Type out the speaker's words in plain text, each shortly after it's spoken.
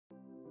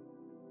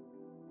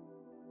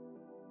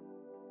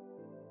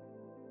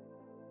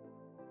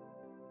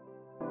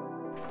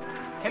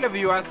Hello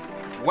viewers,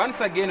 once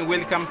again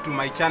welcome to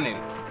my channel.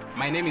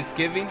 My name is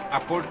Kevin,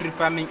 a poultry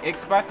farming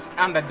expert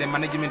under the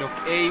management of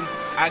AIM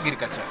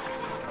Agriculture.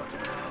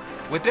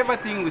 Whatever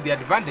thing with the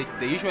advantage,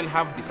 they usually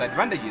have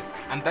disadvantages,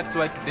 and that's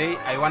why today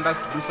I want us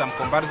to do some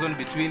comparison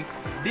between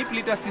deep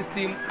litter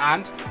system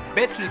and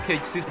battery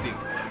cage system.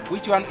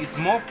 Which one is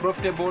more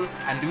profitable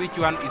and which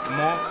one is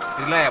more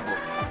reliable?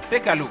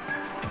 Take a look.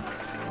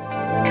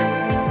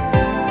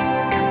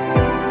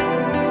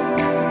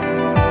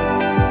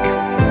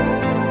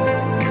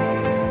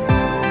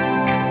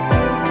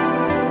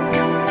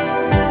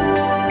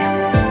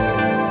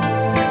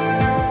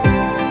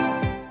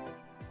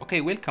 Okay,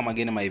 welcome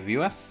again my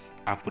viewers.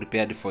 I've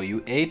prepared for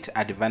you 8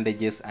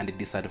 advantages and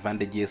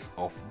disadvantages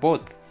of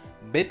both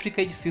battery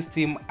cage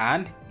system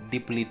and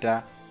deep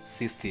litter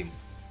system.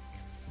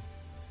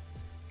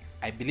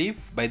 I believe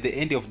by the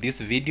end of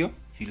this video,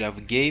 you'll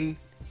have gained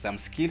some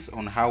skills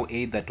on how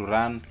either to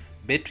run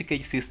battery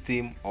cage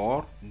system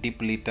or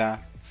deep litter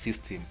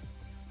system.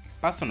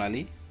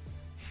 Personally,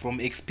 from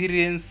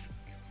experience,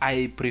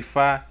 I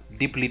prefer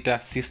deep litter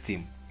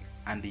system,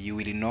 and you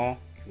will know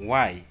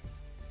why.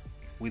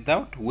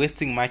 Without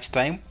wasting much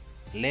time,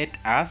 let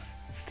us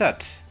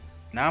start.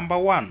 Number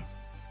 1,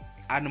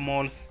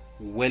 animals'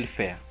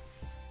 welfare.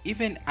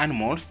 Even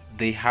animals,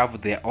 they have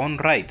their own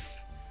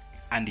rights,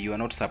 and you are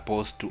not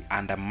supposed to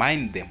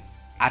undermine them.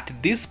 At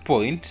this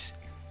point,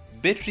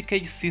 battery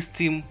cage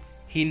system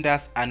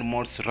hinders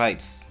animals'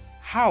 rights.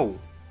 How?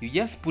 You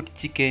just put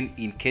chicken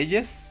in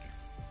cages,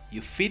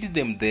 you feed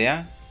them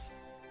there,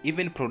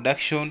 even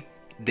production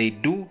they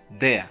do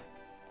there.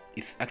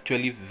 It's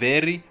actually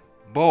very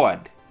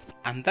bored.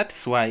 And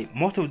that's why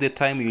most of the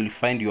time you will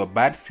find your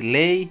birds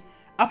lay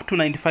up to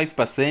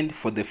 95%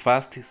 for the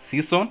first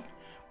season,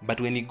 but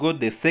when you go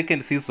the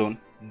second season,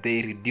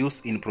 they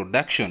reduce in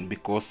production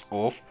because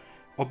of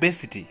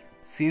obesity,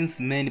 since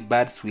many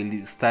birds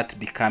will start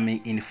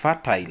becoming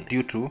infertile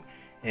due to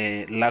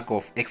a lack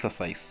of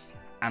exercise.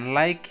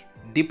 Unlike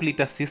deep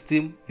litter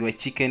system, your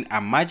chicken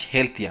are much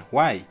healthier.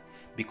 Why?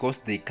 Because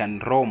they can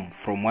roam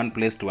from one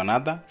place to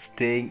another,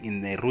 staying in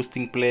the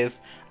roosting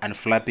place and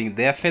flapping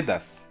their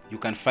feathers. You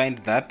can find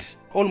that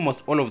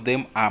almost all of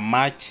them are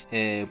much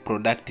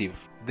productive.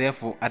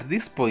 Therefore, at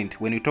this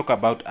point, when you talk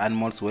about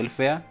animals'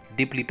 welfare,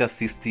 deep litter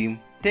system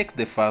take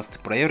the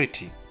first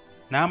priority.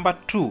 Number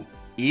 2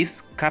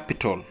 is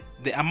capital.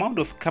 The amount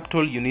of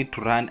capital you need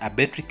to run a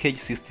battery cage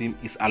system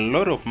is a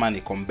lot of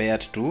money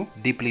compared to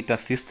deep litter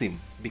system,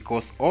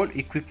 because all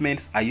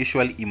equipments are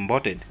usually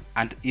imported,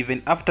 and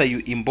even after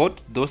you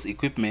import those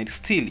equipment,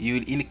 still you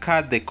will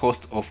incur the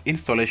cost of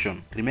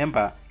installation.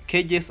 Remember,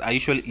 cages are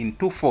usually in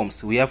 2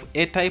 forms. We have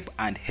A-type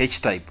and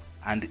H-type,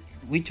 and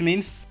which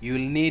means you will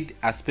need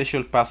a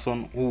special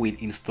person who will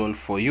install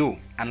for you.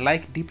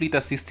 Unlike deep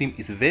litter system,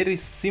 is very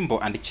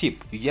simple and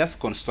cheap. You just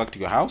construct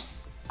your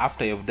house.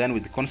 After you've done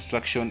with the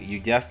construction, you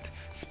just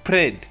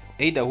spread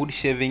either wood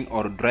shaving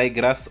or dry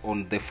grass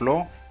on the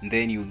floor,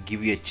 then you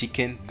give your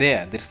chicken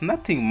there. There's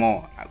nothing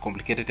more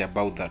complicated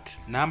about that.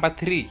 Number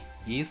 3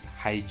 is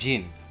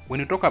hygiene.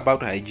 When you talk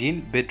about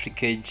hygiene, battery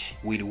cage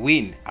will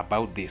win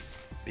about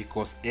this,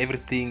 because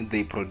everything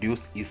they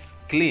produce is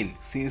clean,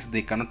 since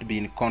they cannot be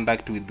in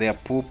contact with their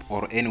poop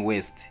or any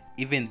waste.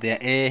 Even their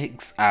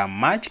eggs are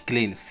much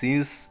clean,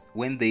 since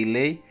when they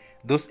lay,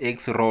 those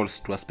eggs rolls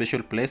to a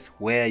special place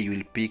where you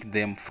will pick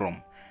them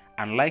from.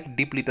 Unlike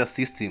deep litter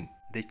system,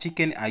 the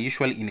chicken are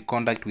usually in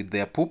contact with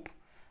their poop,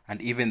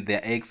 and even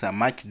their eggs are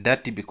much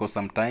dirty because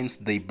sometimes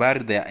they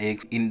bury their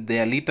eggs in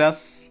their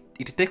litters.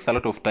 It takes a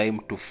lot of time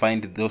to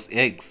find those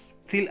eggs.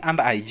 Still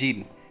under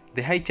hygiene,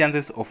 the high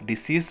chances of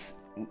disease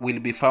will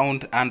be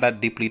found under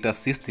deep litter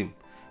system,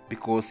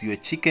 because your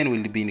chicken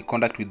will be in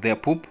contact with their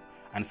poop,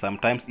 and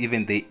sometimes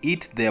even they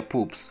eat their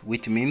poops,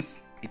 which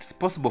means it's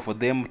possible for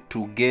them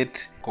to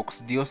get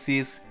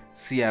coccidiosis,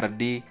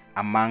 CRD,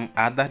 among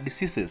other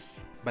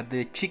diseases. But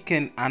the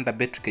chicken under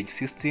battery cage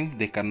system,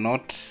 they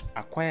cannot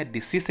acquire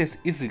diseases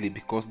easily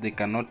because they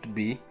cannot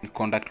be in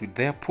contact with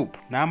their poop.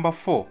 Number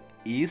 4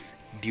 is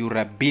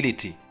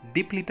durability.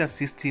 Deep litter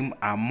system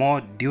are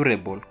more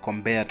durable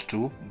compared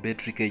to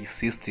battery cage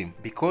system,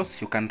 because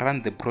you can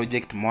run the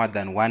project more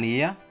than 1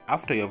 year.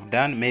 After you have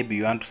done, maybe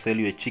you want to sell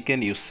your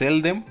chicken, you sell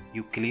them,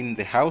 you clean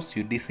the house,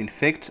 you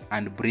disinfect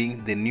and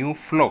bring the new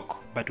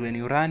flock. But when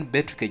you run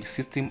battery cage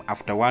system,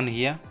 after 1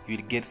 year,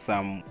 you'll get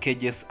some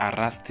cages are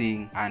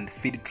rusting and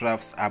feed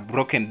troughs are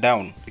broken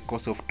down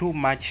because of too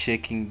much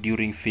shaking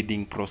during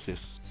feeding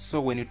process.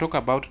 So when you talk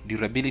about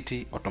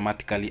durability,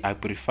 automatically I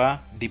prefer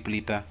deep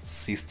litter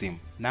system.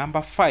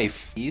 Number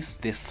 5 is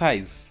the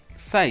size.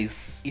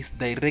 Size is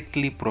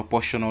directly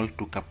proportional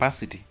to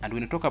capacity, and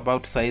when you talk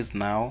about size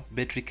now,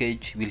 battery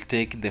cage will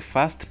take the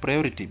first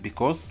priority,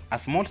 because a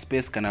small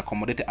space can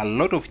accommodate a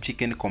lot of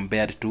chicken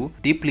compared to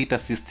deep litter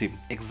system.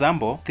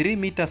 Example, 3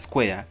 meter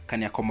square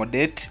can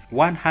accommodate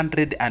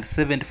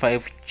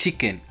 175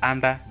 chicken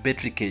under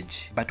battery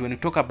cage, but when you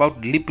talk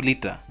about deep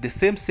litter, the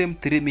same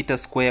 3 meter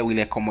square will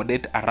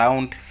accommodate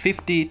around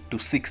 50 to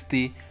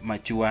 60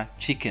 mature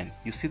chicken.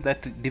 You see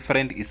that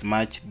difference is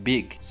much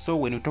big. So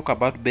when you talk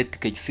about battery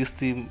cage system,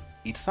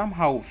 It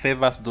somehow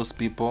favors those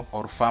people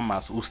or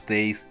farmers who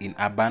stays in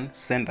urban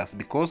centers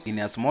because in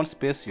a small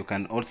space you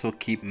can also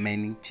keep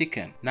many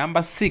chicken.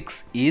 Number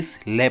 6 is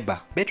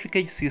labor. Battery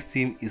cage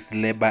system is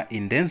labor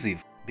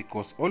intensive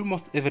because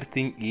almost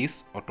everything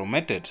is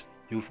automated.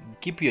 You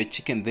keep your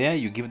chicken there,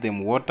 you give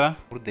them water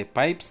through the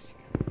pipes,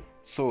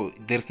 so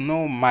there's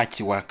no much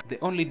work. The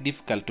only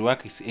difficult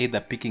work is either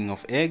picking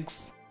of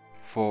eggs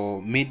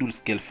for middle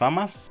scale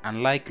farmers.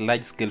 Unlike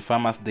large scale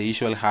farmers, they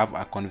usually have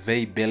a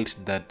conveyor belt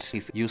that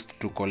is used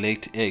to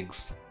collect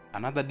eggs.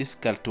 Another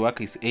difficult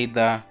work is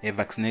either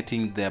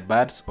vaccinating their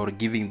birds or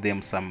giving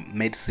them some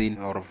medicine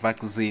or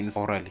vaccines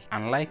orally.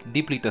 Unlike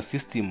deep litter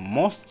system,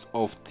 most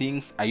of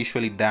things are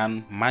usually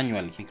done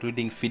manually,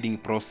 including feeding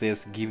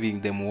process, giving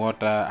them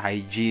water,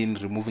 hygiene,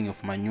 removing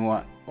of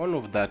manure. All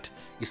of that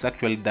is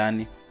actually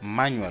done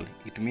manually.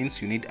 It means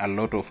you need a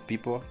lot of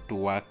people to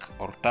work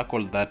or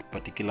tackle that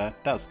particular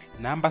task.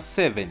 Number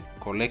 7,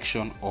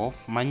 collection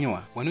of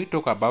manure. When we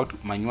talk about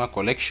manure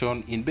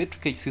collection in battery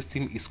cage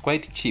system, is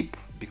quite cheap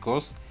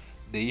because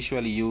they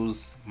usually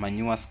use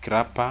manure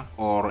scraper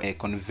or a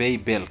conveyor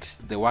belt.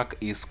 The work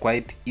is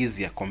quite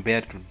easier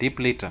compared to deep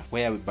litter,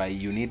 whereby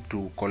you need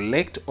to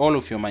collect all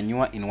of your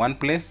manure in one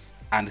place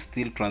and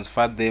still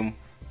transfer them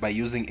by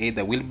using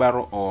either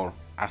wheelbarrow or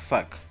a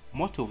sack.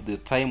 Most of the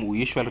time we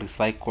usually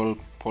recycle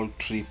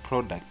poultry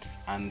products,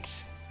 and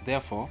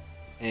therefore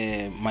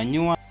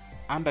manure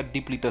under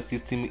deep litter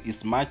system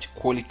is much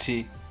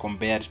quality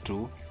compared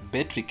to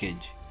battery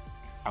cage.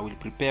 I will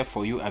prepare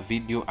for you a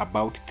video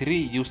about 3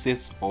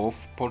 uses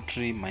of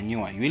poultry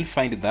manure. You will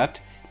find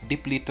that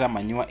deep litter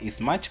manure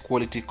is much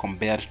quality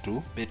compared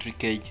to battery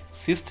cage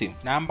system.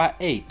 Number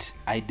 8,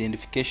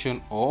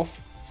 identification of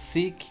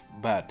sick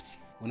birds.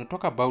 When you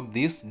talk about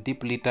this,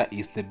 deep litter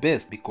is the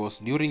best because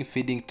during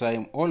feeding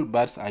time all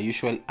birds are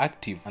usually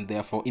active, and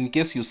therefore in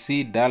case you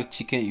see dull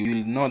chicken, you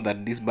will know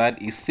that this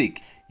bird is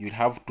sick. You'll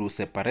have to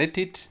separate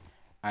it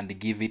and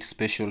give it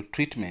special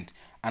treatment.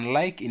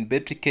 Unlike in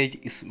battery cage,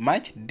 it's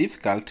much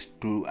difficult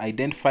to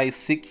identify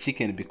sick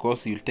chicken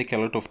because you'll take a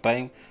lot of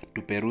time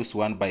to peruse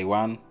one by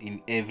one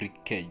in every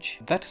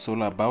cage. That's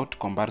all about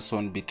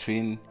comparison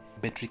between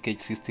battery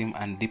cage system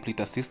and deep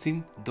litter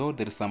system, though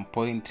there is some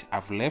point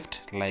I've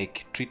left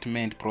like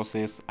treatment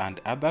process and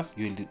others.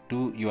 You'll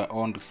do your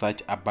own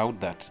research about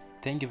that.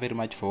 Thank you very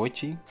much for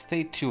watching.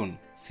 Stay tuned.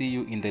 See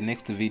you in the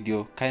next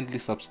video. Kindly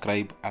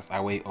subscribe as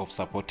a way of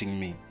supporting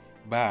me.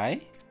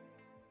 Bye.